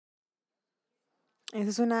Esa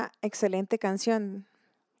es una excelente canción.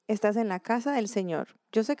 Estás en la casa del Señor.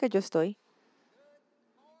 Yo sé que yo estoy.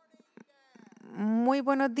 Muy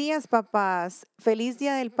buenos días, papás. Feliz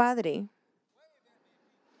Día del Padre.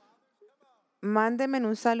 Mándenme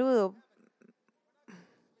un saludo.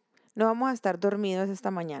 No vamos a estar dormidos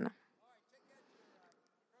esta mañana.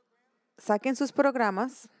 Saquen sus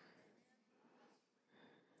programas.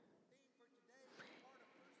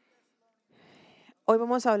 Hoy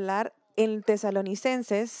vamos a hablar en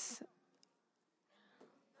Tesalonicenses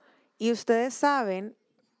y ustedes saben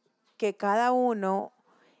que cada uno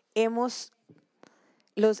hemos,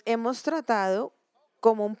 los hemos tratado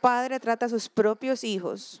como un padre trata a sus propios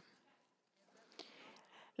hijos.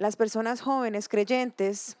 Las personas jóvenes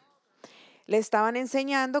creyentes le estaban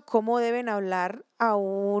enseñando cómo deben hablar a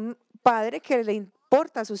un padre que le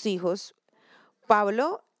importa a sus hijos.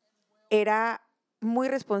 Pablo era muy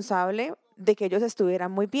responsable de que ellos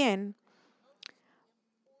estuvieran muy bien.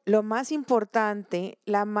 Lo más importante,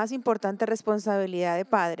 la más importante responsabilidad de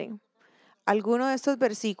padre. Algunos de estos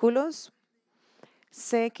versículos,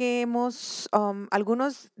 sé que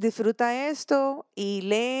algunos disfruta esto y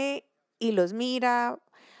lee y los mira,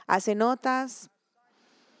 hace notas.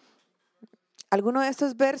 Algunos de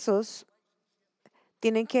estos versos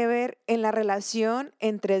tienen que ver en la relación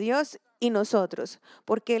entre Dios y nosotros,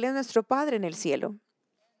 porque Él es nuestro Padre en el cielo.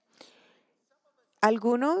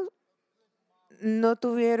 Algunos no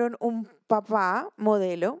tuvieron un papá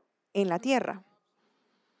modelo en la tierra.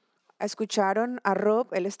 Escucharon a Rob,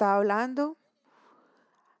 él estaba hablando.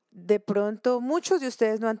 De pronto, muchos de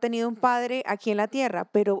ustedes no han tenido un padre aquí en la tierra,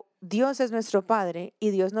 pero Dios es nuestro Padre y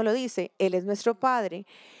Dios nos lo dice, Él es nuestro Padre,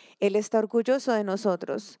 Él está orgulloso de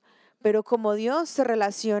nosotros. Pero como Dios se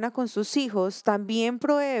relaciona con sus hijos, también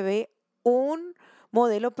provee un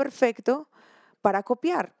modelo perfecto para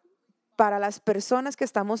copiar, para las personas que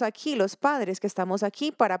estamos aquí, los padres que estamos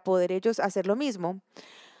aquí, para poder ellos hacer lo mismo.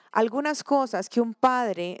 Algunas cosas que un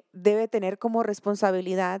padre debe tener como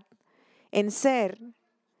responsabilidad en ser,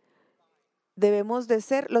 debemos de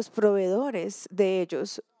ser los proveedores de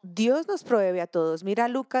ellos. Dios nos provee a todos. Mira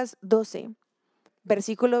Lucas 12,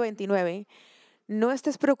 versículo 29. No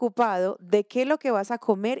estés preocupado de qué es lo que vas a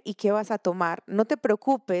comer y qué vas a tomar. No te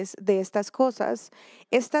preocupes de estas cosas.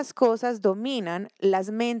 Estas cosas dominan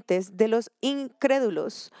las mentes de los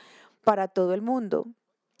incrédulos para todo el mundo.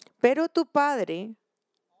 Pero tu Padre,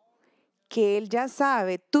 que Él ya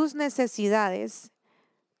sabe tus necesidades,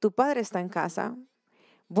 tu Padre está en casa.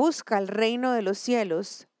 Busca el reino de los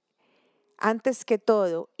cielos antes que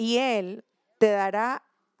todo y Él te dará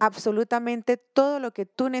absolutamente todo lo que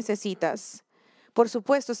tú necesitas. Por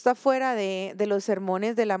supuesto, está fuera de los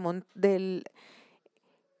sermones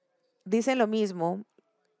dicen lo mismo,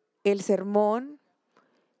 el sermón,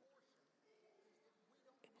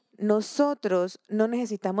 nosotros no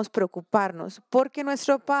necesitamos preocuparnos porque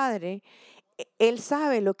nuestro Padre, Él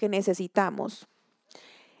sabe lo que necesitamos.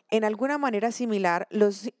 En alguna manera similar,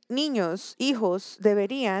 los niños, hijos,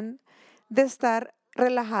 deberían de estar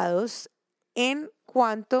relajados en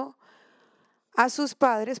cuanto a sus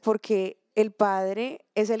padres porque el padre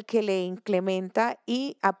es el que le incrementa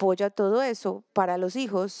y apoya todo eso para los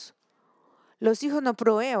hijos. Los hijos no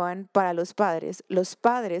prueban para los padres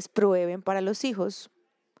proveen para los hijos.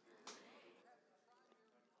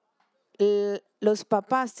 Los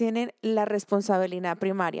papás tienen la responsabilidad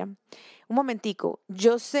primaria. Un momentico,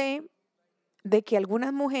 yo sé de que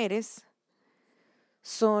algunas mujeres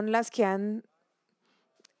son las que han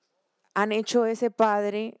hecho ese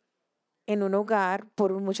padre en un hogar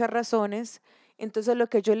por muchas razones. Entonces lo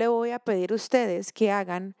que yo le voy a pedir a ustedes que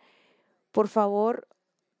hagan, por favor,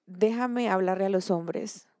 déjame hablarle a los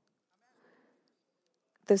hombres.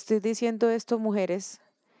 Te estoy diciendo esto, mujeres.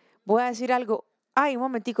 Voy a decir algo. Ay, un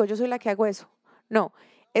momentico, yo soy la que hago eso. No,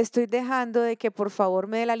 estoy dejando de que por favor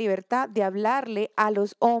me dé la libertad de hablarle a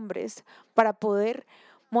los hombres para poder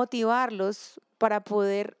motivarlos, para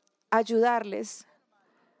poder ayudarles.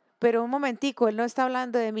 Pero un momentico, él no está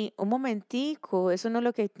hablando de mí. Un momentico, eso no es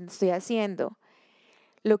lo que estoy haciendo.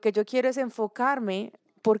 Lo que yo quiero es enfocarme,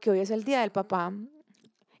 porque hoy es el día del papá,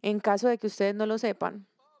 en caso de que ustedes no lo sepan.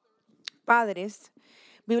 Padres,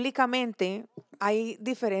 bíblicamente hay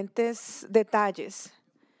diferentes detalles.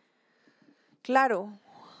 Claro,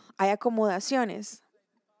 hay acomodaciones.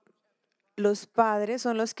 Los padres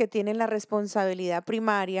son los que tienen la responsabilidad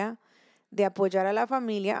primaria de apoyar a la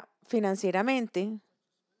familia financieramente.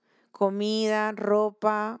 Comida,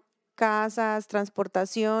 ropa, casas,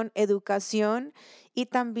 transportación, educación y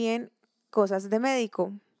también cosas de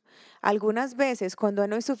médico. Algunas veces cuando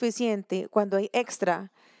no es suficiente, cuando hay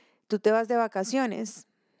extra, tú te vas de vacaciones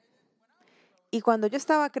Y cuando yo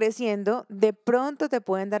estaba creciendo, de pronto te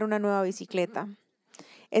pueden dar una nueva bicicleta.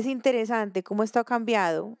 Es interesante cómo esto ha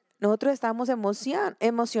cambiado. Nosotros estábamos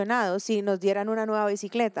emocionados si nos dieran una nueva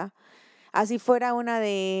bicicleta. Así fuera una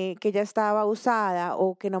de que ya estaba usada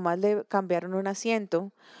o que nomás le cambiaron un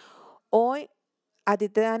asiento. Hoy a ti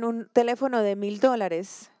te dan un teléfono de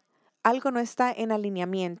 $1,000. Algo no está en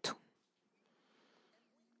alineamiento.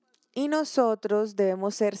 Y nosotros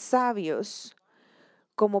debemos ser sabios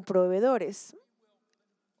como proveedores.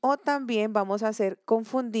 O también vamos a ser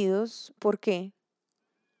confundidos. ¿Por qué?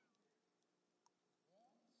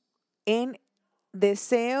 En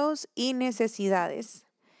deseos y necesidades.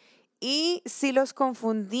 Y si los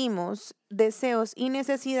confundimos, deseos y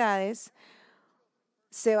necesidades,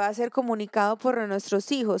 se va a ser comunicado por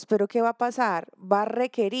nuestros hijos. Pero ¿qué va a pasar? Va a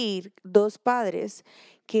requerir dos padres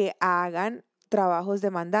que hagan trabajos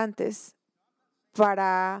demandantes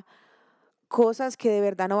para cosas que de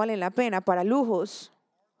verdad no valen la pena, para lujos.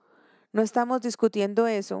 No estamos discutiendo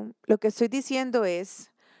eso. Lo que estoy diciendo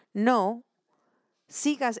es, no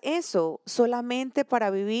sigas eso solamente para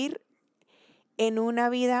vivir en una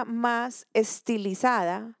vida más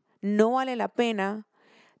estilizada. No vale la pena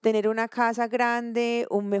tener una casa grande,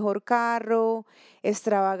 un mejor carro,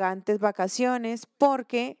 extravagantes vacaciones,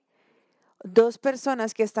 porque dos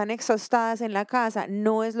personas que están exhaustadas en la casa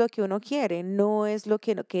no es lo que uno quiere, no es lo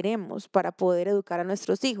que no queremos para poder educar a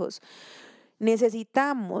nuestros hijos.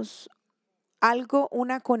 Necesitamos algo,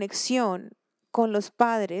 una conexión con los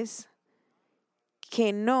padres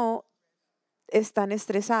que no están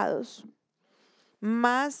estresados,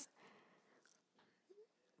 más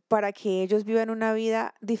para que ellos vivan una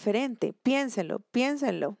vida diferente. Piénsenlo,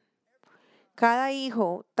 piénsenlo. Cada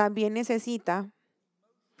hijo también necesita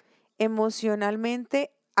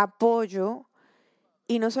emocionalmente apoyo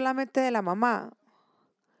y no solamente de la mamá.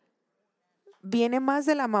 Viene más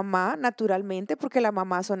de la mamá, naturalmente, porque las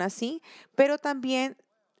mamás son así, pero también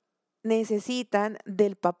necesitan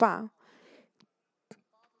del papá.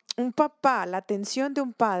 Un papá, la atención de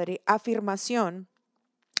un padre, afirmación,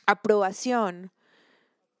 aprobación,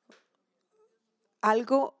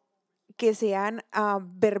 algo que sean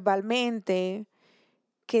verbalmente,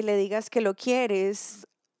 que le digas que lo quieres,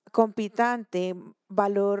 compitante,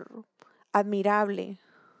 valor admirable,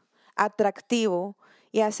 atractivo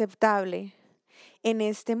y aceptable en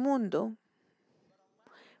este mundo.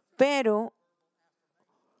 Pero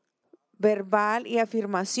verbal y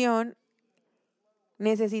afirmación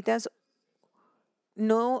necesitas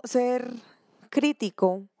no ser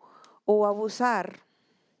crítico o abusar.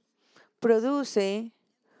 Produce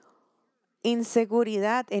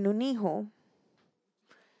inseguridad en un hijo.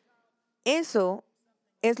 Eso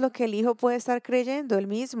es lo que el hijo puede estar creyendo él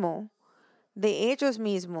mismo, de ellos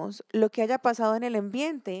mismos, lo que haya pasado en el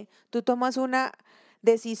ambiente. Tú tomas una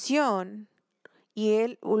decisión y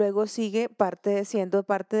él luego sigue siendo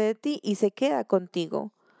parte de ti y se queda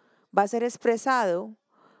contigo. Va a ser expresado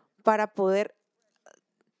para poder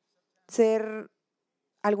ser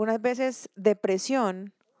algunas veces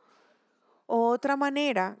depresión o otra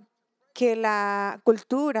manera que la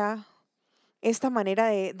cultura, esta manera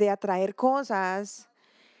de atraer cosas,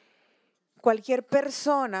 cualquier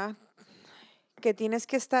persona que tienes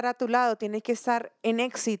que estar a tu lado, tiene que estar en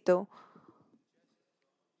éxito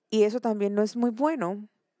y eso también no es muy bueno.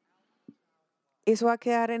 Eso va a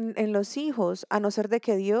quedar en los hijos, a no ser de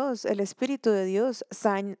que Dios, el Espíritu de Dios,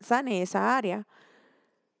 sane esa área.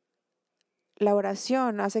 La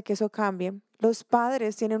oración hace que eso cambie. Los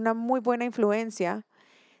padres tienen una muy buena influencia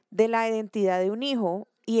de la identidad de un hijo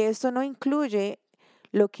y esto no incluye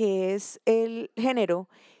lo que es el género.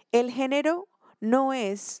 El género no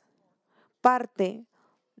es parte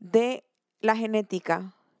de la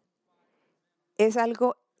genética, es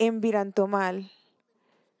algo environmental.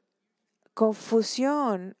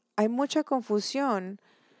 Confusión, hay mucha confusión,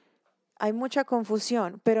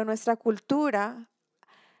 pero nuestra cultura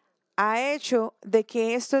ha hecho de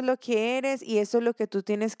que esto es lo que eres y esto es lo que tú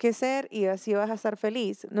tienes que ser y así vas a estar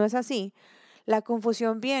feliz. No es así. La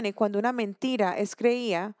confusión viene cuando una mentira es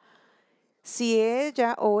creída. Si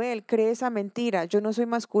ella o él cree esa mentira, yo no soy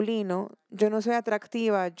masculino, yo no soy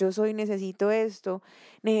atractiva, necesito esto,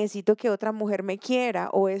 necesito que otra mujer me quiera,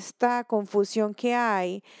 o esta confusión que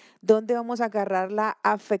hay, ¿dónde vamos a agarrar la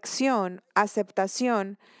afección,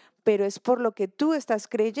 aceptación? Pero es por lo que tú estás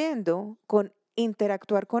creyendo con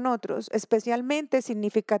interactuar con otros, especialmente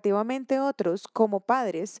significativamente otros como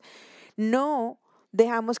padres. No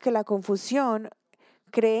dejamos que la confusión,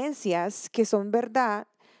 creencias que son verdad,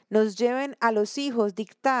 nos lleven a los hijos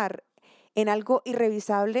dictar en algo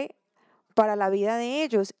irrevisable para la vida de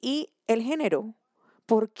ellos y el género.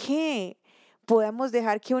 ¿Por qué podemos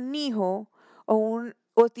dejar que un hijo o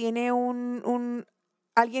tiene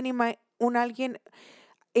alguien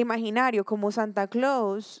imaginario como Santa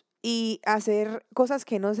Claus y hacer cosas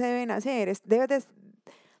que no se deben hacer.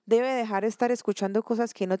 Debe dejar de estar escuchando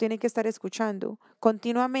cosas que no tiene que estar escuchando.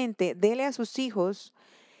 Continuamente, dele a sus hijos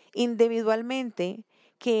individualmente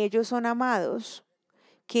que ellos son amados,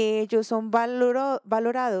 que ellos son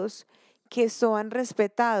valorados, que son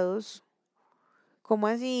respetados. ¿Cómo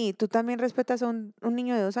así? ¿Tú también respetas a un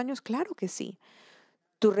niño de 2 años? Claro que sí.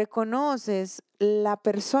 Tú reconoces la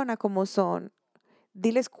persona como son.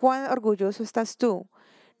 Diles cuán orgulloso estás tú.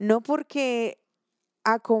 No porque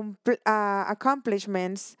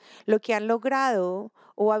accomplishments, lo que han logrado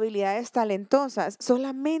o habilidades talentosas,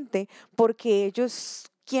 solamente porque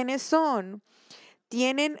ellos, quienes son,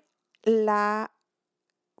 tienen la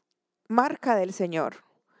marca del Señor.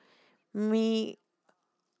 Mi,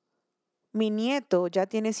 mi nieto ya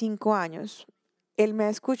tiene 5 años. Él me ha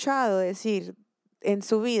escuchado decir en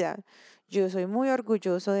su vida, yo soy muy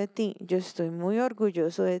orgulloso de ti, yo estoy muy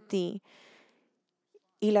orgulloso de ti.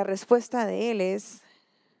 Y la respuesta de él es,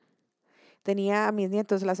 tenía a mis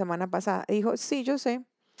nietos la semana pasada, y dijo, sí, yo sé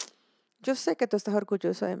que tú estás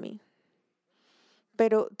orgulloso de mí,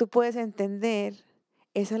 pero tú puedes entender,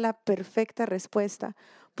 esa es la perfecta respuesta.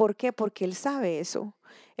 ¿Por qué? Porque él sabe eso.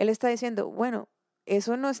 Él está diciendo, bueno,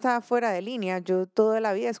 eso no está fuera de línea, yo toda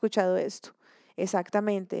la vida he escuchado esto.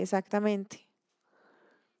 Exactamente, exactamente.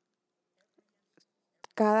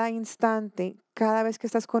 Cada instante, cada vez que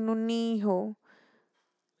estás con un hijo,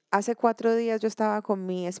 hace 4 días yo estaba con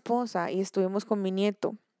mi esposa y estuvimos con mi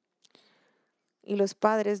nieto y los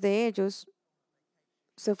padres de ellos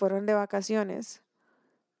se fueron de vacaciones,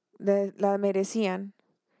 la merecían.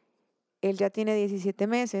 Él ya tiene 17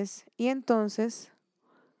 meses y entonces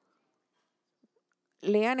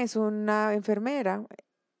Lean es una enfermera.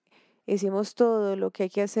 Hicimos todo lo que hay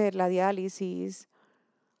que hacer, la diálisis,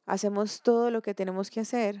 hacemos todo lo que tenemos que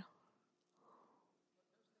hacer,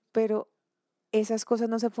 pero esas cosas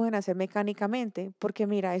no se pueden hacer mecánicamente, porque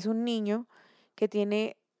mira, es un niño que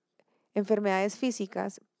tiene enfermedades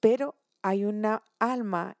físicas, pero hay una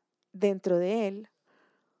alma dentro de él.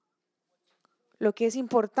 Lo que es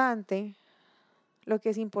importante, lo que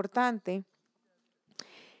es importante,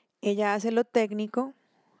 ella hace lo técnico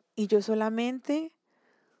y yo solamente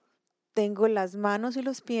tengo las manos y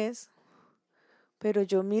los pies, pero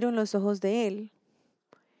yo miro en los ojos de él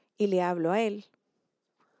y le hablo a él.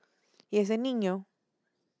 Y ese niño,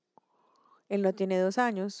 él no tiene 2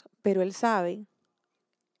 años, pero él sabe,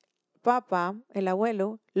 papá, el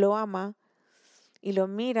abuelo, lo ama y lo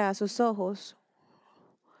mira a sus ojos.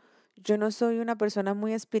 Yo no soy una persona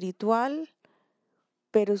muy espiritual,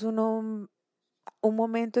 pero es un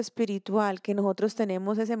momento espiritual que nosotros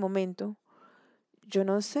tenemos ese momento. Yo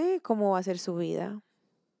no sé cómo va a ser su vida.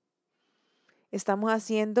 Estamos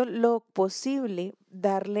haciendo lo posible,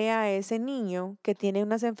 darle a ese niño que tiene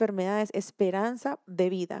unas enfermedades esperanza de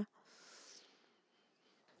vida.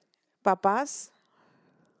 Papás,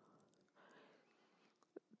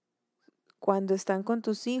 cuando están con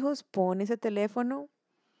tus hijos, pon ese teléfono,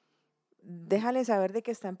 déjales saber de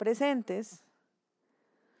que están presentes.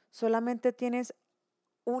 Solamente tienes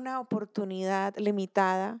una oportunidad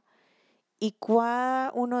limitada y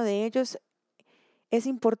cada uno de ellos es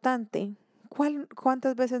importante.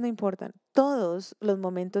 ¿Cuántas veces no importan? Todos los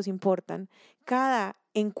momentos importan. Cada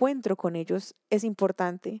encuentro con ellos es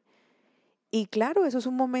importante. Y claro, eso es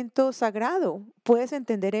un momento sagrado. ¿Puedes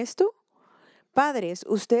entender esto? Padres,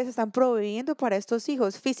 ustedes están proveyendo para estos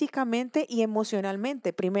hijos físicamente y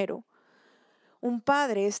emocionalmente primero. Un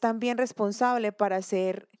padre es también responsable para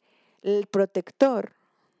ser el protector.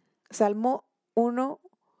 Salmo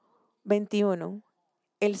 1:21.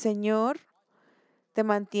 El Señor te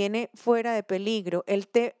mantiene fuera de peligro. Él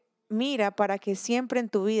te mira para que siempre en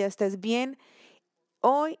tu vida estés bien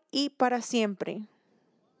hoy y para siempre.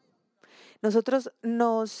 Nosotros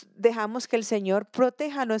nos dejamos que el Señor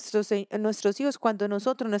proteja a nuestros hijos cuando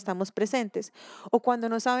nosotros no estamos presentes o cuando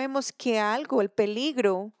no sabemos que algo, el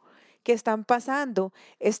peligro que están pasando,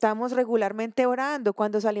 estamos regularmente orando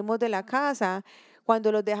cuando salimos de la casa,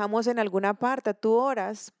 cuando los dejamos en alguna parte, tú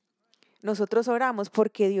oras. Nosotros oramos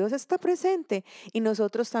porque Dios está presente y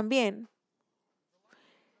nosotros también.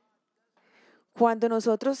 Cuando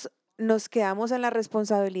nosotros nos quedamos en la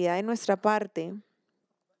responsabilidad de nuestra parte,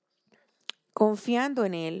 confiando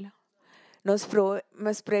en Él, nos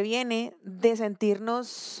previene de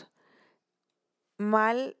sentirnos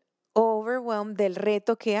mal o overwhelmed del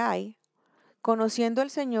reto que hay, conociendo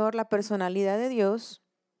al Señor, la personalidad de Dios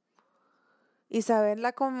y saber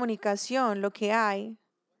la comunicación, lo que hay,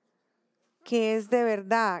 qué es de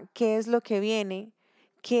verdad, qué es lo que viene,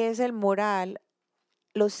 qué es el moral,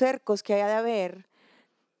 los cercos que haya de haber,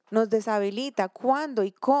 nos deshabilita cuándo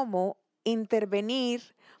y cómo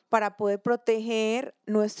intervenir para poder proteger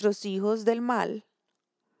nuestros hijos del mal.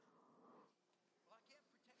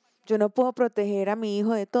 Yo no puedo proteger a mi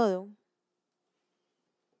hijo de todo.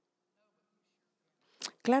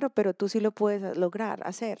 Claro, pero tú sí lo puedes lograr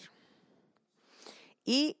hacer.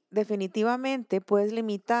 Y definitivamente puedes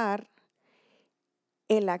limitar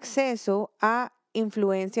el acceso a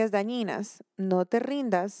influencias dañinas. No te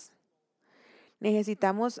rindas.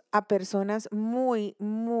 Necesitamos a personas muy,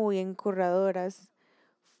 muy encorradoras.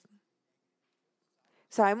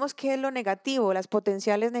 Sabemos qué es lo negativo, las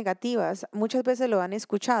potenciales negativas. Muchas veces lo han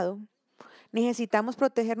escuchado. Necesitamos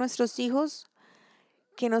proteger nuestros hijos,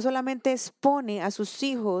 que no solamente expone a sus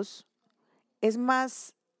hijos, es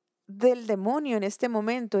más del demonio en este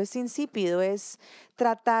momento, es insípido, es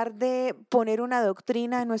tratar de poner una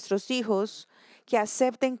doctrina en nuestros hijos que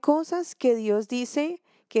acepten cosas que Dios dice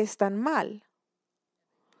que están mal.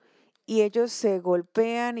 Y ellos se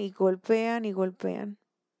golpean y golpean y golpean.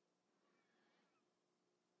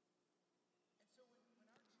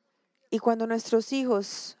 Y cuando nuestros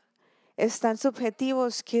hijos están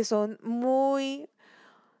subjetivos que son muy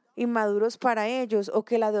inmaduros para ellos o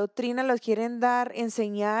que la doctrina los quieren dar,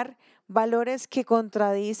 enseñar valores que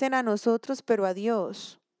contradicen a nosotros, pero a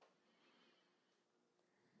Dios.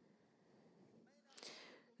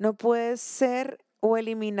 No puedes ser o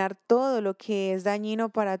eliminar todo lo que es dañino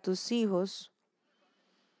para tus hijos.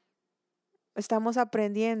 Estamos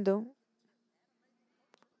aprendiendo.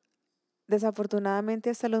 Desafortunadamente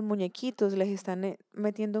hasta los muñequitos les están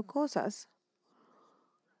metiendo cosas.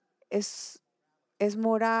 Es, es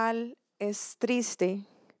moral, es triste,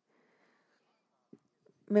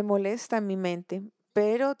 me molesta en mi mente,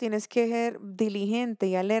 pero tienes que ser diligente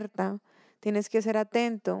y alerta, tienes que ser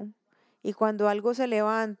atento. Y cuando algo se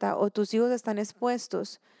levanta o tus hijos están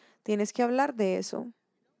expuestos, tienes que hablar de eso.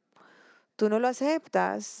 Tú no lo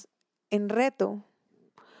aceptas en reto,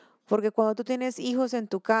 porque cuando tú tienes hijos en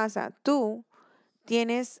tu casa, tú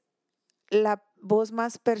tienes la voz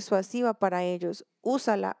más persuasiva para ellos.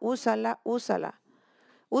 Úsala, úsala, úsala,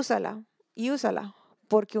 úsala y úsala,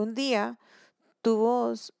 porque un día tu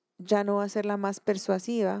voz ya no va a ser la más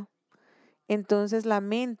persuasiva. Entonces la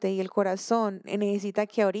mente y el corazón necesita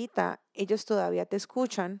que ahorita ellos todavía te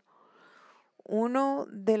escuchan. Uno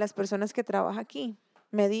de las personas que trabaja aquí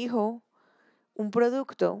me dijo un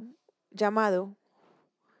producto llamado,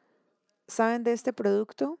 ¿saben de este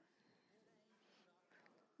producto?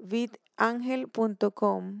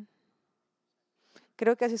 vidangel.com.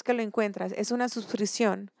 Creo que así es que lo encuentras. Es una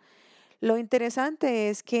suscripción. Lo interesante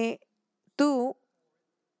es que tú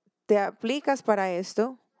te aplicas para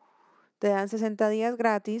esto, te dan 60 días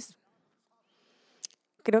gratis,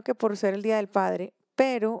 creo que por ser el Día del Padre,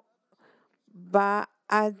 pero va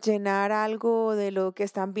a llenar algo de lo que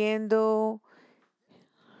están viendo.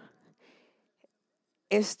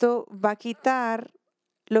 Esto va a quitar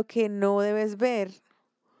lo que no debes ver.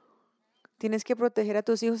 Tienes que proteger a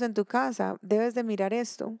tus hijos en tu casa. Debes de mirar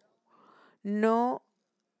esto. No,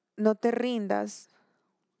 no te rindas.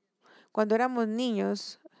 Cuando éramos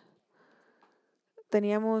niños,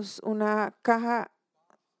 teníamos una caja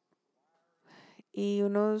y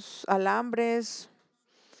unos alambres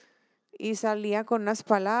y salía con unas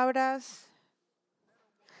palabras,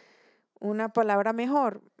 una palabra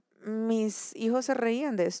mejor. Mis hijos se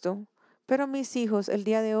reían de esto, pero mis hijos el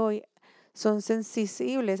día de hoy son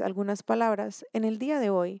sensibles a algunas palabras en el día de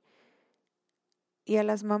hoy. Y a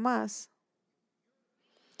las mamás,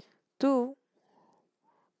 tú,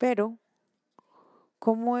 pero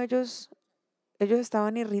como ellos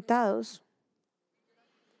estaban irritados.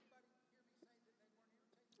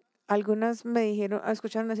 Algunas me dijeron,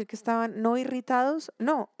 escucharon decir que estaban no irritados.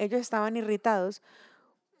 No, ellos estaban irritados.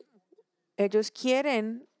 Ellos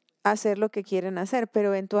quieren hacer lo que quieren hacer, pero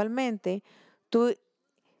eventualmente tu,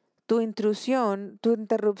 tu intrusión, tu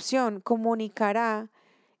interrupción comunicará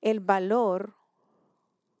el valor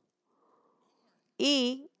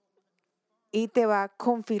y, y te va a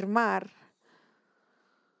confirmar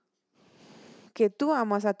que tú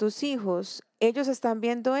amas a tus hijos. Ellos están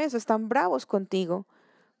viendo eso, están bravos contigo,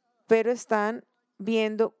 pero están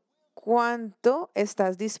viendo cuánto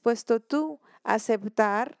estás dispuesto tú a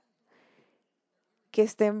aceptar que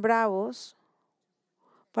estén bravos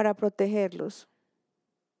para protegerlos.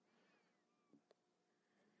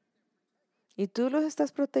 Y tú los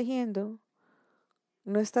estás protegiendo.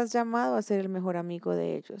 No estás llamado a ser el mejor amigo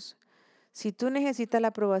de ellos. Si tú necesitas la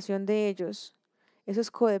aprobación de ellos, eso es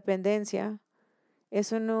codependencia.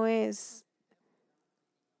 Eso no eso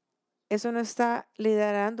no está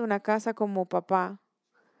liderando una casa como papá.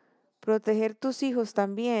 Proteger tus hijos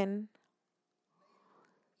también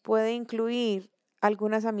puede incluir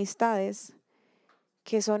algunas amistades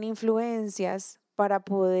que son influencias para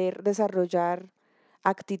poder desarrollar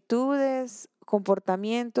actitudes,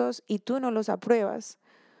 comportamientos y tú no los apruebas.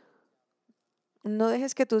 No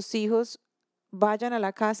dejes que tus hijos vayan a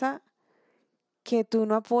la casa que tú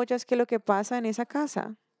no apoyas que lo que pasa en esa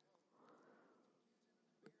casa.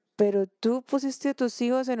 Pero tú pusiste a tus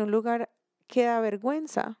hijos en un lugar que da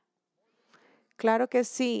vergüenza. Claro que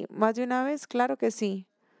sí, más de una vez, claro que sí.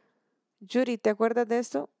 Yuri, ¿te acuerdas de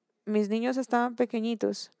esto? Mis niños estaban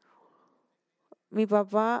pequeñitos. Mi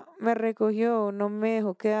papá me recogió, no me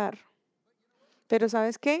dejó quedar. Pero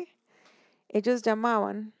 ¿sabes qué? Ellos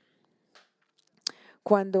llamaban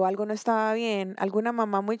cuando algo no estaba bien, alguna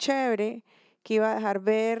mamá muy chévere que iba a dejar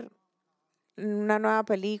ver una nueva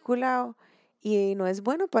película y no es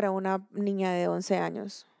bueno para una niña de 11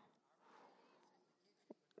 años.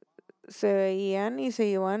 Se veían y se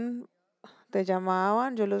iban, te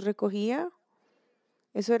llamaban, yo los recogía.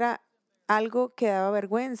 Eso era algo que daba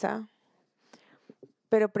vergüenza.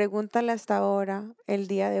 Pero pregúntale hasta ahora, el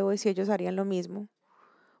día de hoy, si ellos harían lo mismo,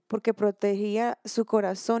 porque protegía su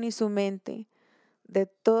corazón y su mente de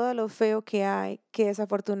todo lo feo que hay, que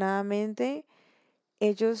desafortunadamente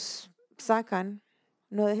ellos sacan.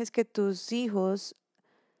 No dejes que tus hijos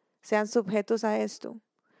sean sujetos a esto.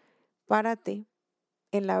 Párate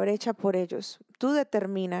en la brecha por ellos. Tú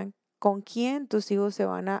determina con quién tus hijos se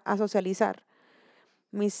van a socializar.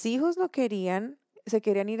 Mis hijos no querían, se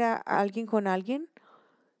querían ir a alguien con alguien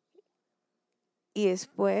y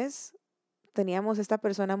después teníamos esta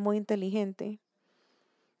persona muy inteligente.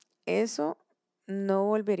 Eso no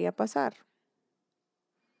volvería a pasar.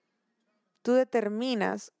 Tú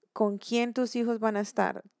determinas con quién tus hijos van a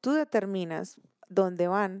estar. Tú determinas dónde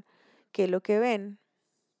van, qué es lo que ven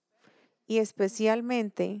y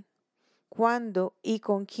especialmente cuándo y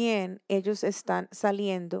con quién ellos están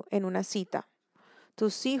saliendo en una cita.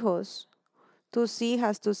 Tus hijos, tus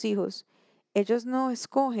hijas, tus hijos, ellos no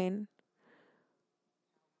escogen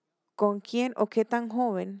con quién o qué tan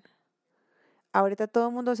joven. Ahorita todo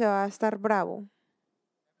el mundo se va a estar bravo.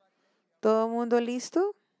 ¿Todo el mundo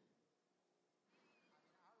listo?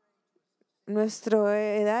 Nuestra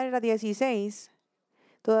edad era 16.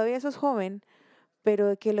 Todavía sos joven, pero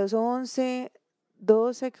de que los 11,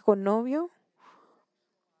 12 que con novio,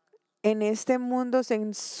 en este mundo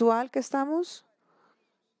sensual que estamos,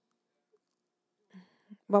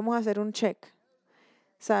 vamos a hacer un check.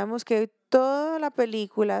 Sabemos que todas las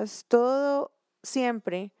películas, todo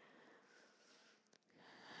siempre,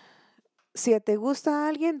 si te gusta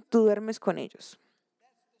alguien, tú duermes con ellos.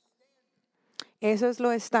 Eso es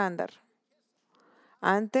lo estándar.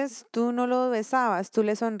 Antes tú no lo besabas, tú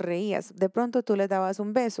le sonreías, de pronto tú le dabas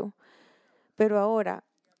un beso, pero ahora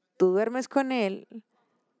tú duermes con él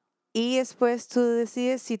y después tú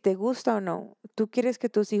decides si te gusta o no. ¿Tú quieres que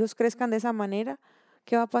tus hijos crezcan de esa manera?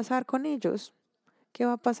 ¿Qué va a pasar con ellos? ¿Qué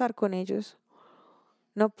va a pasar con ellos?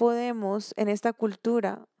 No podemos, en esta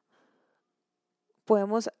cultura,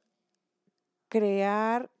 podemos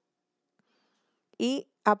crear y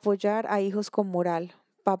apoyar a hijos con moral.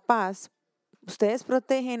 Papás, ustedes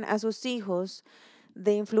protegen a sus hijos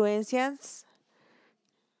de influencias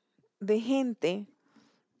de gente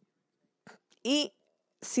y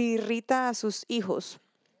si irrita a sus hijos,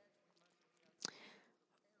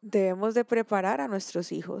 debemos de preparar a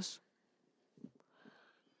nuestros hijos.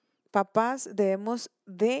 Papás, debemos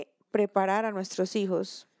de preparar a nuestros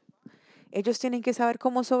hijos. Ellos tienen que saber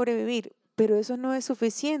cómo sobrevivir, pero eso no es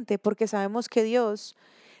suficiente porque sabemos que Dios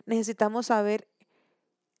necesitamos saber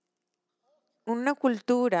una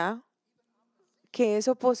cultura que es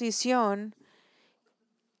oposición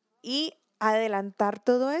y adelantar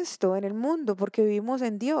todo esto en el mundo porque vivimos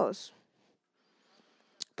en Dios.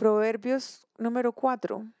 Proverbios número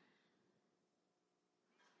 4.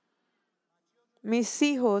 Mis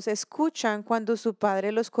hijos escuchan cuando su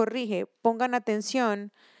padre los corrige. Pongan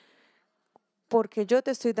atención porque yo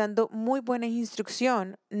te estoy dando muy buena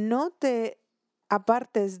instrucción. No te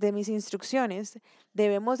apartes de mis instrucciones.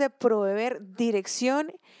 Debemos de proveer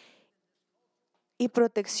dirección y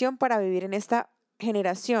protección para vivir en esta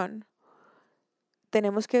generación.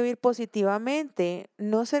 Tenemos que vivir positivamente,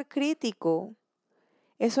 no ser crítico.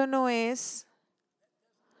 Eso no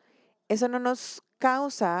nos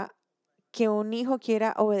causa que un hijo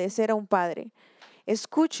quiera obedecer a un padre.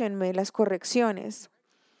 Escúchenme las correcciones.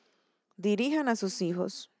 Dirijan a sus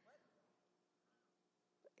hijos.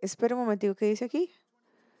 Espera un momentico, ¿qué dice aquí?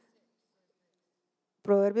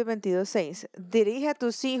 Proverbios 22:6. Dirige a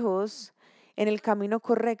tus hijos en el camino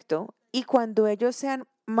correcto y cuando ellos sean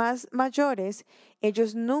más mayores,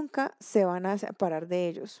 ellos nunca se van a separar de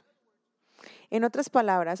ellos. En otras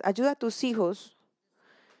palabras, ayuda a tus hijos a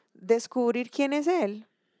descubrir quién es Él,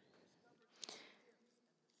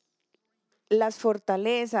 las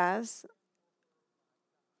fortalezas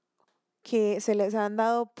que se les han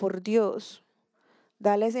dado por Dios.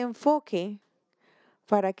 Dales enfoque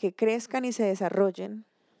para que crezcan y se desarrollen,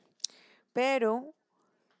 pero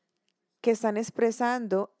que están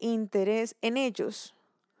expresando interés en ellos,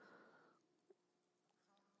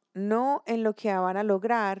 no en lo que van a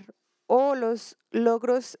lograr o los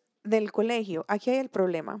logros del colegio. Aquí hay el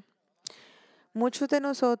problema. Muchos de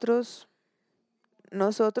nosotros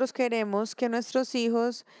queremos que nuestros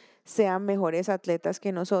hijos sean mejores atletas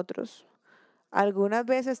que nosotros. Algunas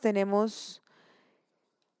veces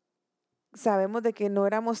sabemos de que no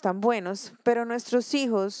éramos tan buenos, pero nuestros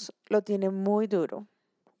hijos lo tienen muy duro.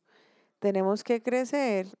 Tenemos que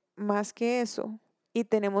crecer más que eso y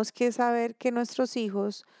tenemos que saber que nuestros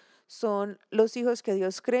hijos son los hijos que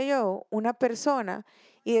Dios creó, una persona,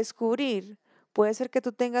 y descubrir, puede ser que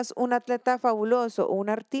tú tengas un atleta fabuloso o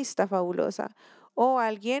una artista fabulosa o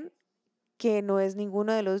alguien que no es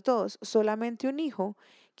ninguno de los dos, solamente un hijo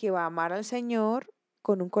que va a amar al Señor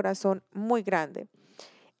con un corazón muy grande.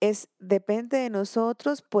 Depende de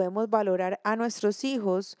nosotros, podemos valorar a nuestros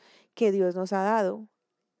hijos que Dios nos ha dado.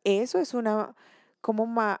 Eso es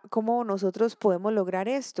 ¿cómo nosotros podemos lograr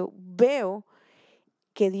esto? Veo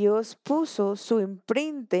que Dios puso su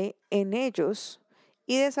imprinte en ellos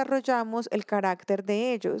y desarrollamos el carácter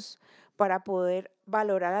de ellos para poder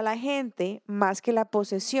valorar a la gente más que la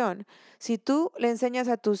posesión. Si tú le enseñas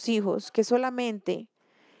a tus hijos que solamente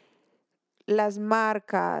las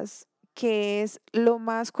marcas, que es lo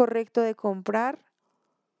más correcto de comprar,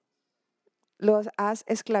 los has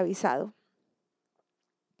esclavizado.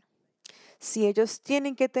 Si ellos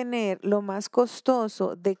tienen que tener lo más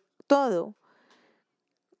costoso de todo,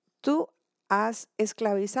 tú has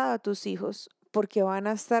esclavizado a tus hijos porque van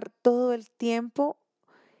a estar todo el tiempo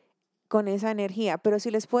con esa energía. Pero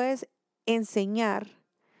si les puedes enseñar,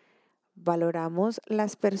 valoramos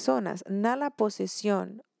las personas, no la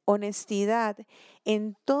posesión, honestidad,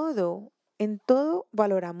 en todo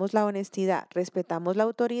valoramos la honestidad, respetamos la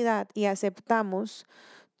autoridad y aceptamos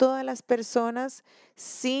todas las personas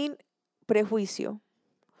sin prejuicio.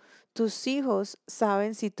 Tus hijos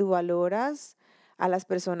saben si tú valoras a las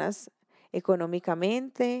personas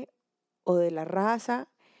económicamente o de la raza.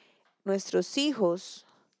 Nuestros hijos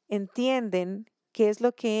entienden qué es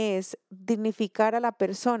lo que es dignificar a la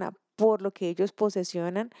persona por lo que ellos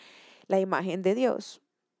posesionan la imagen de Dios.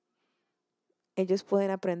 Ellos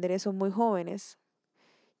pueden aprender eso muy jóvenes.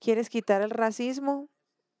 ¿Quieres quitar el racismo?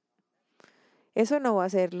 Eso no va a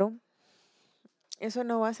hacerlo. Eso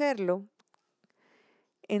no va a hacerlo.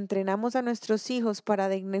 Entrenamos a nuestros hijos para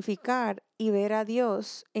dignificar y ver a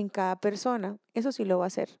Dios en cada persona. Eso sí lo va a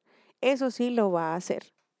hacer. Eso sí lo va a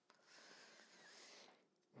hacer.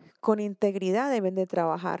 Con integridad deben de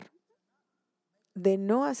trabajar, de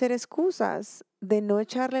no hacer excusas, de no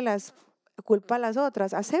echarle las culpa a las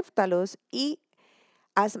otras. Acéptalos y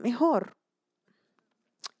haz mejor.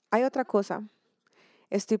 Hay otra cosa.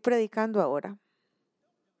 Estoy predicando ahora.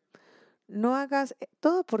 No hagas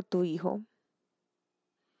todo por tu hijo.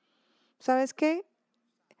 ¿Sabes qué?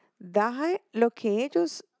 Deja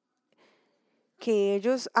que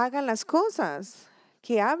ellos hagan las cosas,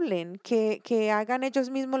 que hablen, que hagan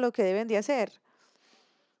ellos mismos lo que deben de hacer.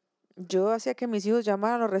 Yo hacía que mis hijos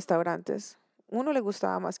llamaran a los restaurantes. Uno le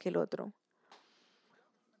gustaba más que el otro,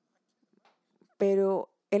 pero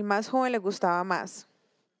el más joven le gustaba más.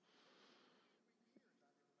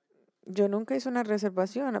 Yo nunca hice una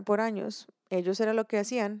reservación por años. Ellos era lo que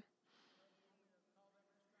hacían.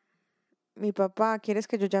 Mi papá, ¿quieres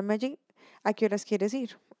que yo llame allí? ¿A qué horas quieres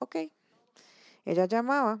ir? Ok. Ella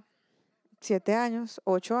llamaba, 7 años,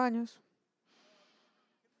 8 años.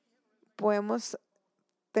 Podemos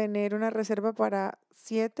tener una reserva para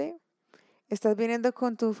 7. ¿Estás viniendo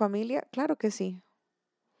con tu familia? Claro que sí.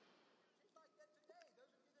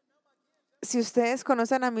 Si ustedes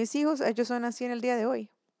conocen a mis hijos, ellos son así en el día de hoy.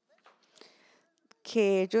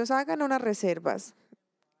 Que ellos hagan unas reservas,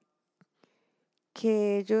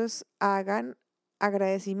 que ellos hagan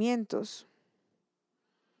agradecimientos.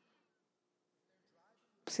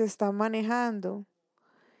 Se están manejando,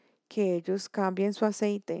 que ellos cambien su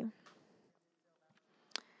aceite,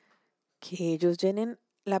 que ellos llenen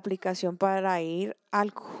la aplicación para ir a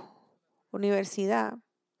la universidad.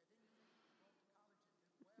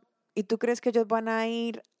 ¿Y tú crees que ellos van a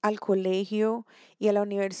ir al colegio y a la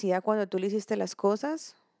universidad cuando tú le hiciste las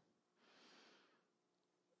cosas?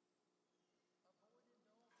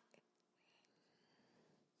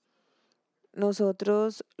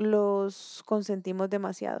 nosotros los consentimos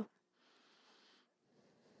demasiado.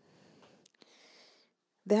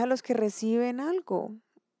 Déjalos que reciben algo.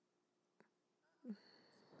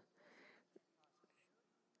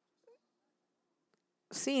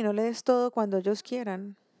 Sí, no le des todo cuando ellos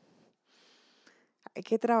quieran. Hay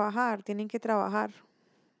que trabajar, tienen que trabajar.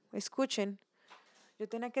 Escuchen, yo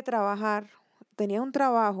tenía que trabajar, tenía un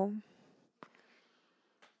trabajo,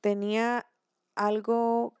 tenía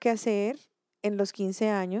algo que hacer en los 15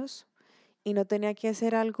 años y no tenía que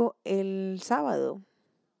hacer algo el sábado.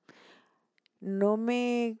 No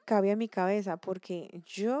me cabía en mi cabeza porque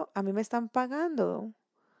a mí me están pagando.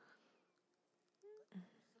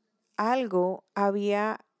 Algo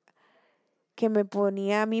había que me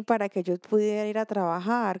ponía a mí para que yo pudiera ir a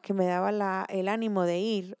trabajar, que me daba el ánimo de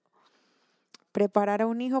ir, preparar a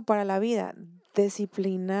un hijo para la vida,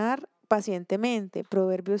 disciplinar pacientemente,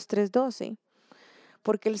 Proverbios 3:12,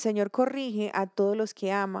 porque el Señor corrige a todos los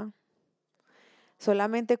que ama,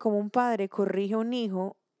 solamente como un padre corrige a un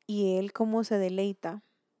hijo y él como se deleita.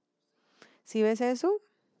 ¿Sí ves eso?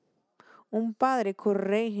 Un padre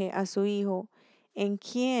corrige a su hijo en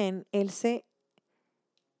quien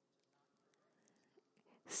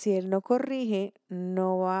si él no corrige,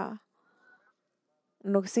 no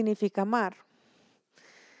significa amar.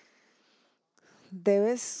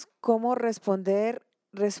 Debes cómo responder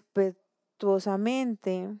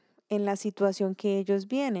respetuosamente en la situación que ellos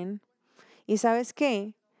vienen. ¿Y sabes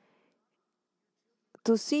qué?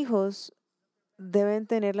 Tus hijos deben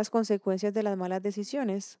tener las consecuencias de las malas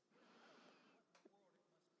decisiones.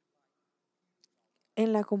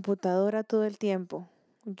 En la computadora todo el tiempo.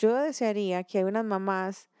 Yo desearía que unas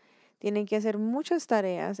mamás tienen que hacer muchas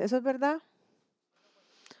tareas. ¿Eso es verdad?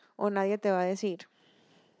 ¿O nadie te va a decir?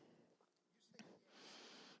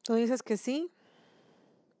 Tú dices que sí,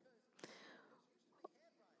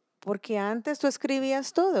 porque antes tú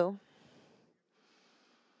escribías todo.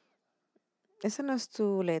 Esa no es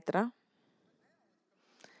tu letra.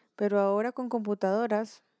 Pero ahora con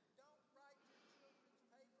computadoras,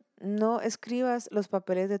 no escribas los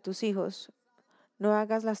papeles de tus hijos. No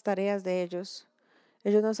hagas las tareas de ellos.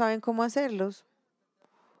 Ellos no saben cómo hacerlos.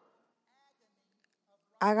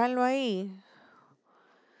 Háganlo ahí.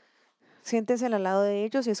 Siéntense al lado de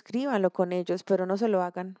ellos y escríbanlo con ellos, pero no se lo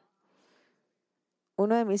hagan.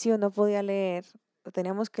 Uno de mis hijos no podía leer.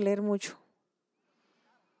 Teníamos que leer mucho.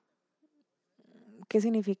 ¿Qué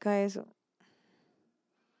significa eso?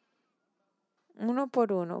 Uno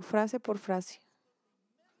por uno, frase por frase.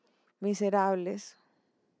 Miserables.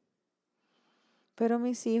 Pero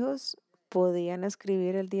mis hijos podían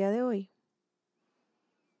escribir el día de hoy.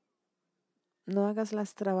 No hagas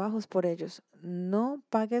los trabajos por ellos. No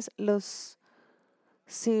pagues los...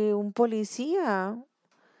 Si un policía,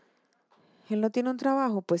 él no tiene un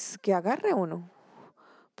trabajo, pues que agarre uno,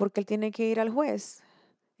 porque él tiene que ir al juez,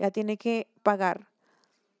 ya tiene que pagar.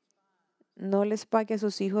 No les pague a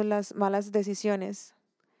sus hijos las malas decisiones,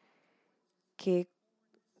 que,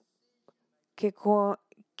 que, co-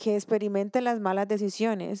 que experimenten las malas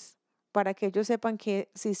decisiones, para que ellos sepan que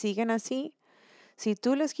si siguen así, si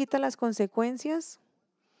tú les quitas las consecuencias,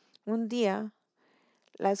 un día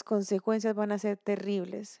las consecuencias van a ser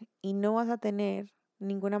terribles y no vas a tener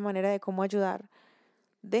ninguna manera de cómo ayudar.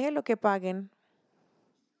 Déjelo que paguen.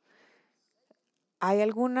 Hay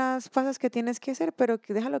algunas cosas que tienes que hacer, pero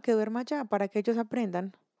déjalo que duerma ya para que ellos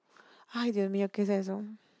aprendan. Ay, Dios mío, ¿qué es eso?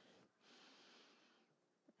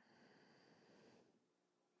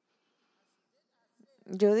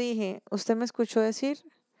 Yo dije, usted me escuchó decir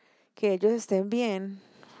que ellos estén bien.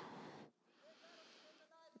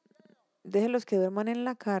 Déjelos que duerman en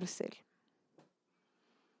la cárcel.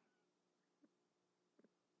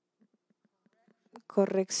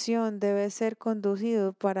 Corrección debe ser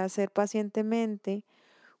conducido para hacer pacientemente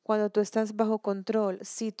cuando tú estás bajo control.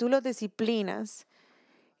 Si tú los disciplinas,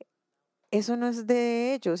 eso no es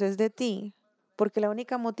de ellos, es de ti. Porque la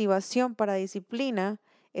única motivación para disciplina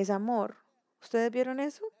es amor. ¿Ustedes vieron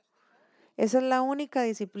eso? Esa es la única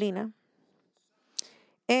disciplina.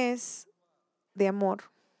 Es de amor.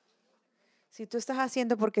 Si tú estás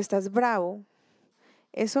haciendo porque estás bravo,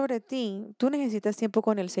 es sobre ti. Tú necesitas tiempo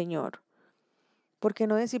con el Señor. Porque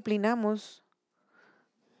no disciplinamos.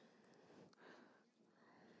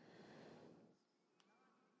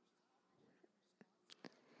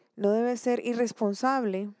 No debe ser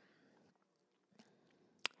irresponsable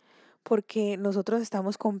porque nosotros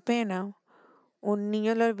estamos con pena. Un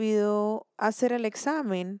niño le olvidó hacer el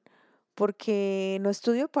examen porque no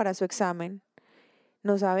estudió para su examen.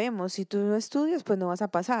 No sabemos, si tú no estudias, pues no vas a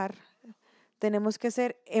pasar. Tenemos que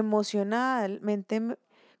ser emocionalmente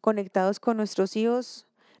conectados con nuestros hijos.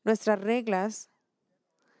 Nuestras reglas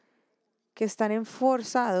que están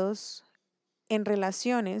enforzados en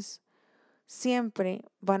relaciones siempre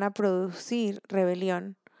van a producir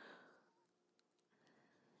rebelión.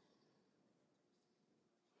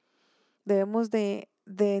 Debemos de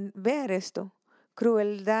ver esto.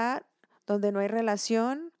 Crueldad, donde no hay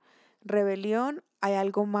relación, rebelión, hay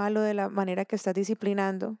algo malo de la manera que estás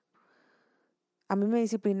disciplinando. A mí me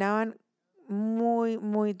disciplinaban muy,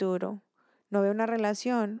 muy duro. No había una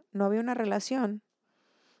relación, no había una relación.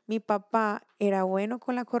 Mi papá era bueno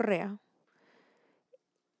con la correa,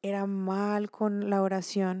 era mal con la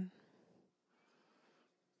oración.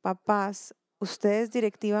 Papás, ustedes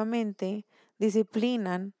directivamente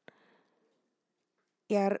disciplinan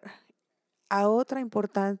y a otra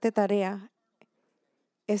importante tarea.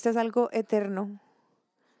 Esto es algo eterno.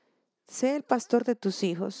 Sé el pastor de tus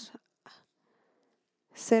hijos.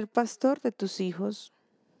 Sé el pastor de tus hijos.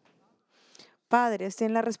 Padres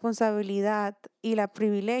tienen la responsabilidad y el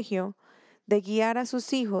privilegio de guiar a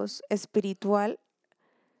sus hijos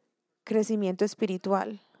crecimiento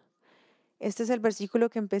espiritual. Este es el versículo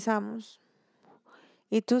que empezamos.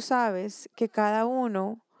 Y tú sabes que cada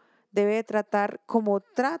uno debe tratar como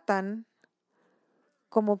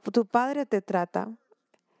como tu padre te trata.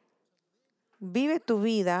 Vive tu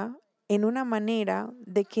vida en una manera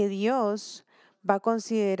de que Dios va a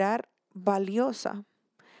considerar valiosa,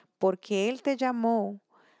 porque Él te llamó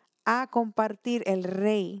a compartir el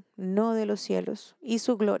reino de los cielos y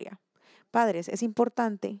su gloria. Padres, es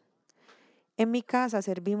importante. En mi casa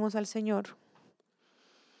servimos al Señor.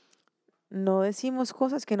 No decimos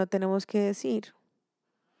cosas que no tenemos que decir.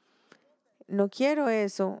 No quiero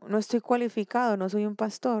eso, no estoy cualificado, no soy un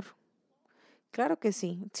pastor. Claro que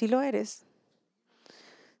sí, sí lo eres.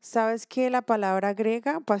 ¿Sabes qué la palabra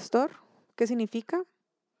griega, pastor, qué significa?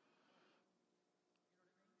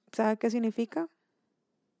 ¿Sabe qué significa?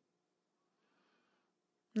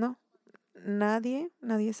 No, nadie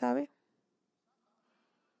sabe.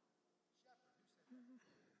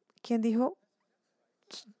 ¿Quién dijo?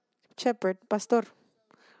 Shepherd, pastor.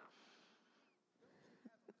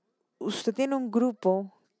 Usted tiene un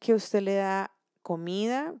grupo que usted le da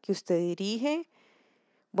comida, que usted dirige.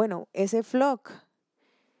 Bueno, ese flock,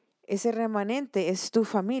 ese remanente es tu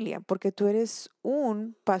familia, porque tú eres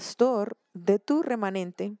un pastor de tu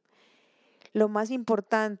remanente. Lo más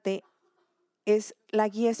importante es la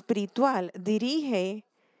guía espiritual. Dirige,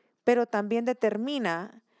 pero también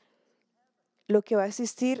determina lo que va a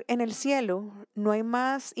existir en el cielo. No hay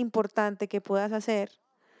más importante que puedas hacer.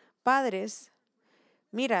 Padres,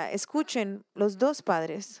 mira, escuchen, los dos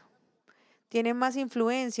padres tienen más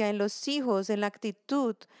influencia en los hijos, en la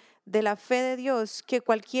actitud de la fe de Dios que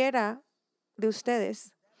cualquiera de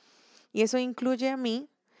ustedes. Y eso incluye a mí,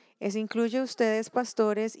 eso incluye a ustedes,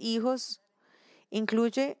 pastores, hijos,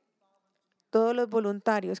 incluye todos los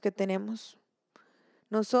voluntarios que tenemos.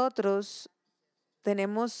 Nosotros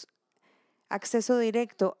tenemos acceso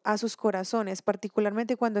directo a sus corazones,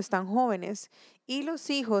 particularmente cuando están jóvenes. Y los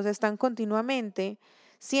hijos están continuamente,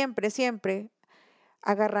 siempre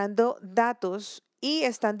agarrando datos y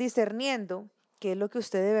están discerniendo qué es lo que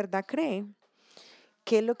usted de verdad cree,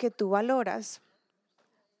 qué es lo que tú valoras,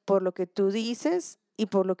 por lo que tú dices y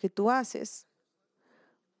por lo que tú haces.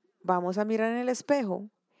 Vamos a mirar en el espejo,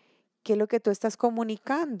 qué es lo que tú estás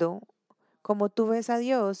comunicando, cómo tú ves a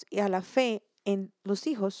Dios y a la fe en los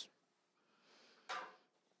hijos.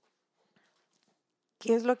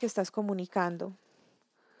 ¿Qué es lo que estás comunicando?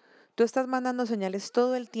 Tú estás mandando señales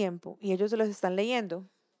todo el tiempo y ellos los están leyendo.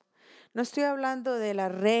 No estoy hablando de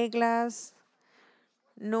las reglas,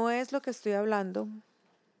 no es lo que estoy hablando.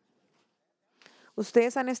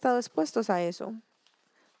 Ustedes han estado expuestos a eso,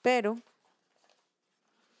 pero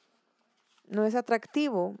no es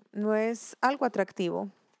atractivo, no es algo atractivo.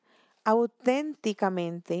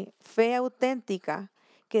 Auténticamente, fe auténtica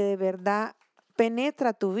que de verdad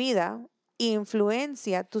penetra tu vida e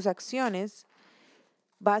influencia tus acciones,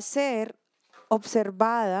 va a ser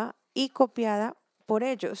observada y copiada por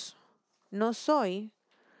ellos. No soy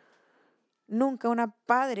nunca una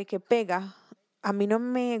padre que pega. A mí no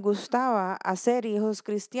me gustaba hacer hijos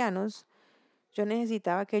cristianos. Yo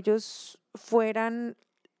necesitaba que ellos fueran,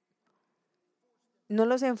 no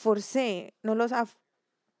los enforcé, no los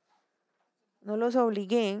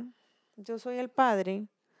obligué. Yo soy el padre,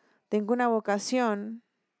 tengo una vocación,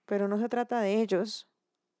 pero no se trata de ellos.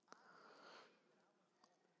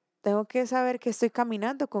 Tengo que saber que estoy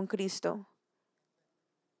caminando con Cristo.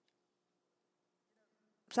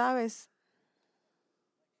 ¿Sabes?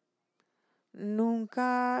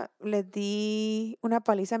 Nunca les di una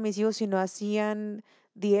paliza a mis hijos si no hacían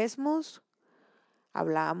diezmos.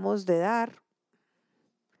 Hablábamos de dar.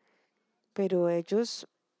 pero ellos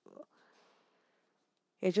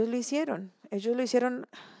lo hicieron,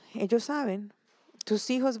 ellos saben, tus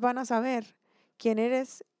hijos van a saber quién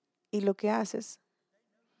eres y lo que haces.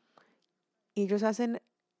 Y ellos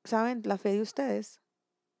saben la fe de ustedes.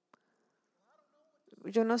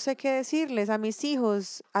 Yo no sé qué decirles a mis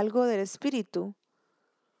hijos, algo del espíritu.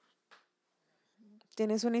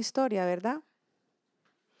 Tienes una historia, ¿verdad?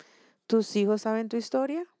 ¿Tus hijos saben tu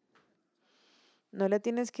historia? No le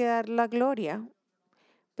tienes que dar la gloria,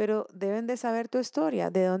 pero deben de saber tu historia,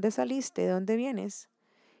 de dónde saliste, de dónde vienes.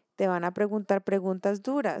 Te van a preguntar preguntas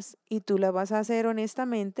duras y tú las vas a hacer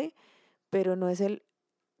honestamente, pero no es el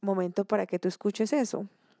momento para que tú escuches eso.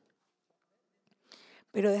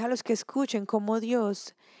 Pero déjalos que escuchen cómo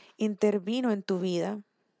Dios intervino en tu vida.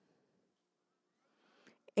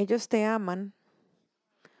 Ellos te aman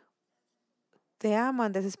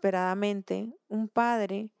desesperadamente. Un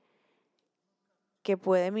padre que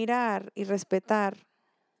puede mirar y respetar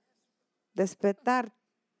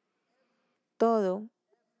todo,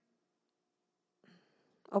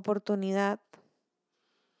 oportunidad,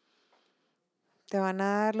 te van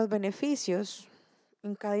a dar los beneficios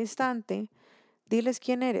en cada instante. Diles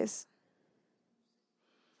quién eres.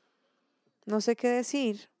 No sé qué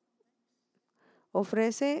decir.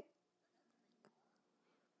 Ofrece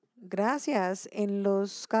gracias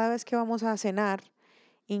cada vez que vamos a cenar.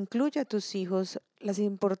 Incluye a tus hijos las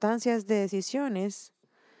importancias de decisiones.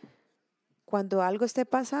 Cuando algo esté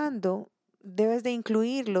pasando, debes de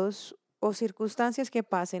incluirlos o circunstancias que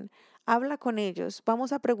pasen. Habla con ellos.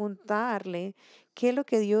 Vamos a preguntarle qué es lo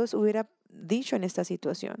que Dios hubiera dicho en esta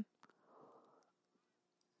situación.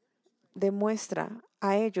 Demuestra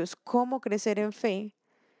a ellos cómo crecer en fe,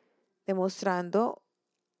 demostrando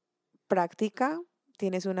práctica.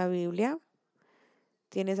 Tienes una Biblia,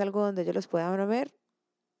 tienes algo donde ellos los puedan ver,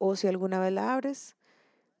 o si alguna vez la abres,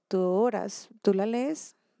 tú oras, tú la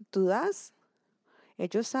lees, tú das,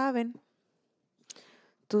 ellos saben,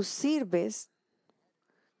 tú sirves.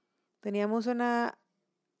 Teníamos una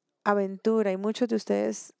aventura y muchos de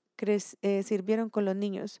ustedes sirvieron con los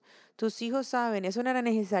niños. Tus hijos saben, eso no era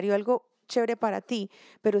necesario, algo chévere para ti,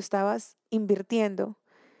 pero estabas invirtiendo.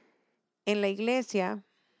 En la iglesia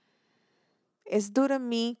es duro en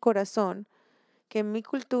mi corazón que en mi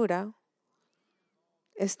cultura,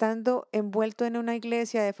 estando envuelto en una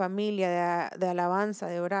iglesia de familia, de alabanza,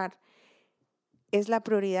 de orar, es la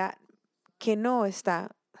prioridad que no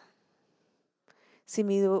está. Si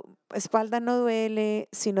mi espalda no duele,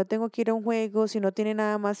 si no tengo que ir a un juego, si no tiene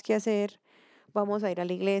nada más que hacer, vamos a ir a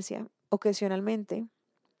la iglesia ocasionalmente.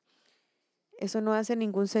 Eso no hace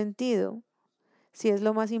ningún sentido si es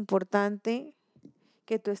lo más importante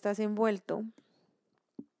que tú estás envuelto.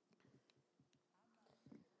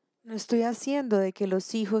 No estoy haciendo de que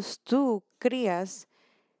los hijos tú crías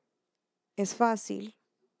es fácil,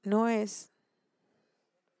 no es.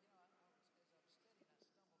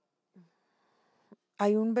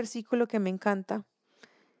 Hay un versículo que me encanta.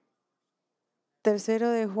 Tercero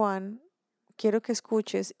de Juan, quiero que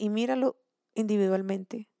escuches y míralo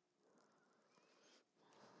individualmente.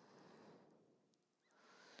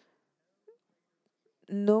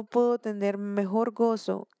 No puedo tener mejor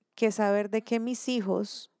gozo que saber de que mis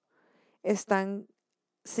hijos están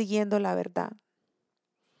siguiendo la verdad.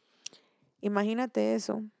 Imagínate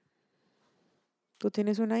eso. Tú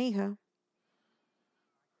tienes una hija.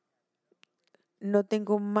 No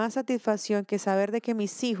tengo más satisfacción que saber de que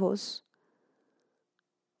mis hijos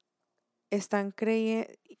están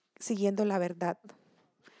siguiendo la verdad.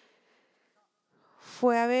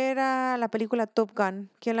 Fue a ver a la película Top Gun.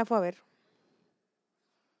 ¿Quién la fue a ver?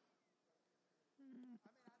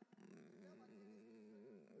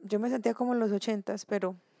 Yo me sentía como en los 80s,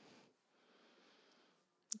 pero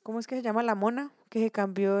 ¿cómo es que se llama la mona? Que se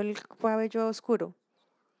cambió el cabello oscuro.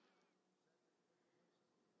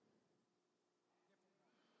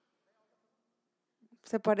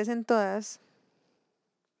 Se parecen todas,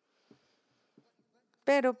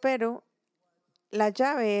 pero la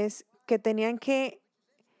llave es que tenían que,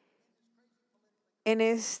 en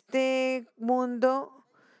este mundo,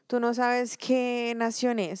 tú no sabes qué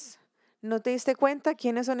nación es. No te diste cuenta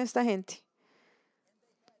quiénes son esta gente.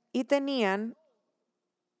 Y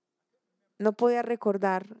no podía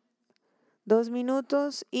recordar, 2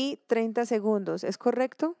 minutos y 30 segundos, ¿es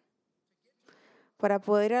correcto? Para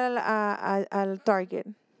poder ir al target.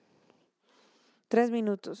 3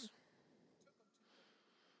 minutos.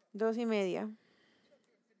 2 y media.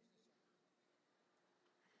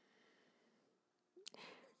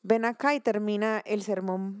 Ven acá y termina el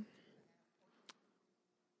sermón.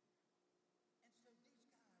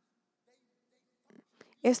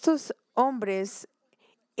 Estos hombres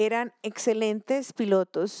eran excelentes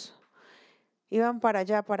pilotos. Iban para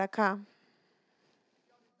allá, para acá.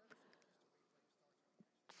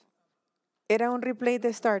 Era un replay de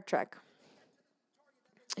Star Trek.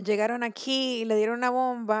 Llegaron aquí y le dieron una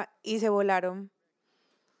bomba y se volaron.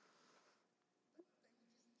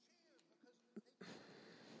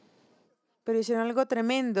 Pero hicieron algo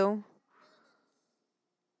tremendo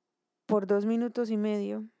por 2 minutos y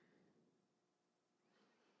medio.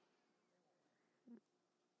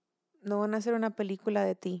 No van a hacer una película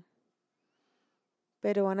de ti,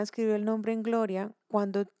 pero van a escribir el nombre en gloria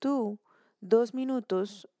cuando tú, 2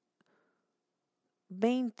 minutos,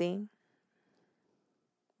 20,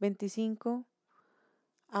 25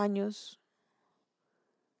 años,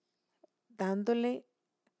 dándole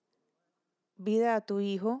vida a tu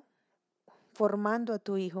hijo, formando a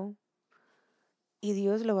tu hijo, y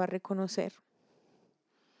Dios lo va a reconocer.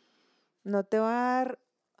 No te va a dar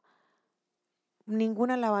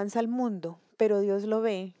ninguna alabanza al mundo, pero Dios lo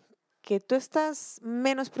ve, que tú estás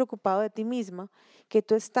menos preocupado de ti misma, que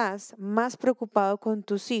tú estás más preocupado con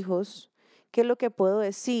tus hijos. ¿Qué es lo que puedo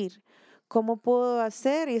decir? ¿Cómo puedo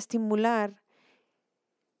hacer y estimular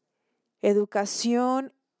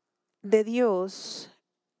educación de Dios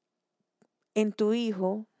en tu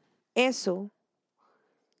hijo? Eso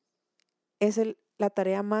es la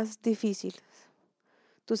tarea más difícil.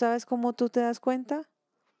 ¿Tú sabes cómo tú te das cuenta?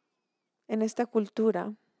 En esta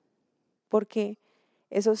cultura, porque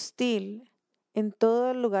es hostil en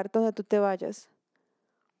todo el lugar donde tú te vayas.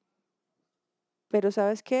 Pero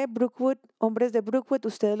 ¿sabes qué? Brookwood, hombres de Brookwood,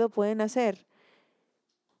 ustedes lo pueden hacer.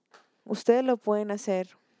 Ustedes lo pueden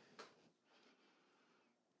hacer.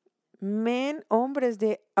 Hombres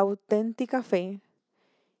de auténtica fe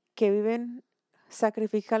que viven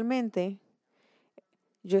sacrificalmente.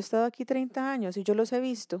 Yo he estado aquí 30 años y yo los he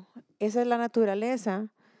visto. Esa es la naturaleza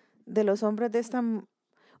de los hombres de esta.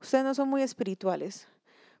 Ustedes no son muy espirituales,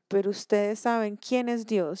 pero ustedes saben quién es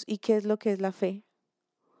Dios y qué es lo que es la fe.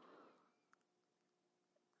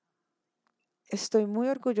 Estoy muy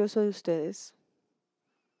orgulloso de ustedes.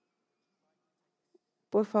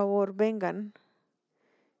 Por favor, vengan.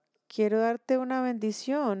 Quiero darte una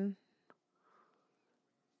bendición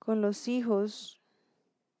con los hijos.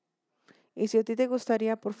 Y si a ti te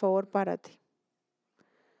gustaría, por favor, párate.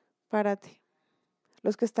 Párate.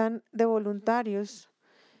 Los que están de voluntarios,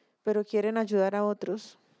 pero quieren ayudar a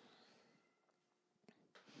otros.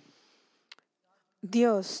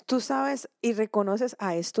 Dios, tú sabes y reconoces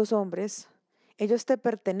a estos hombres. Ellos te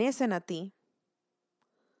pertenecen a ti.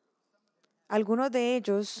 Algunos de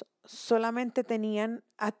ellos solamente tenían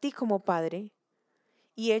a ti como padre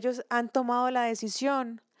y ellos han tomado la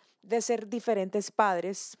decisión de ser diferentes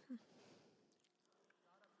padres.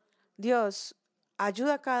 Dios,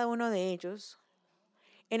 ayuda a cada uno de ellos.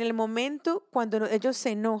 En el momento cuando ellos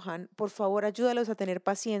se enojan, por favor, ayúdalos a tener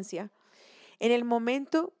paciencia. En el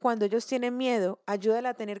momento cuando ellos tienen miedo, ayúdale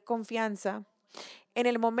a tener confianza. En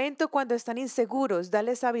el momento cuando están inseguros,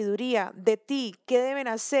 dale sabiduría de ti, qué deben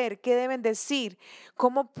hacer, qué deben decir,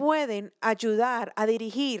 cómo pueden ayudar a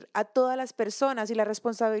dirigir a todas las personas y las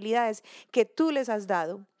responsabilidades que tú les has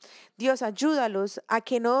dado. Dios, ayúdalos a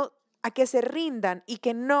que se rindan y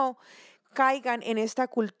que no caigan en esta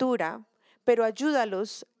cultura, pero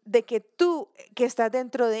ayúdalos de que tú que estás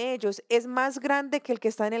dentro de ellos es más grande que el que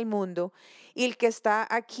está en el mundo y el que está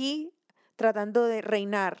aquí tratando de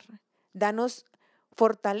reinar. Danos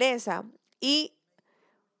fortaleza y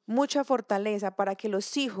mucha fortaleza para que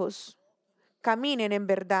los hijos caminen en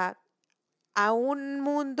verdad a un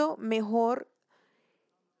mundo mejor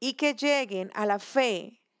y que lleguen a la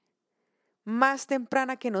fe más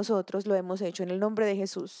temprana que nosotros lo hemos hecho. En el nombre de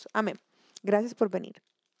Jesús. Amén. Gracias por venir.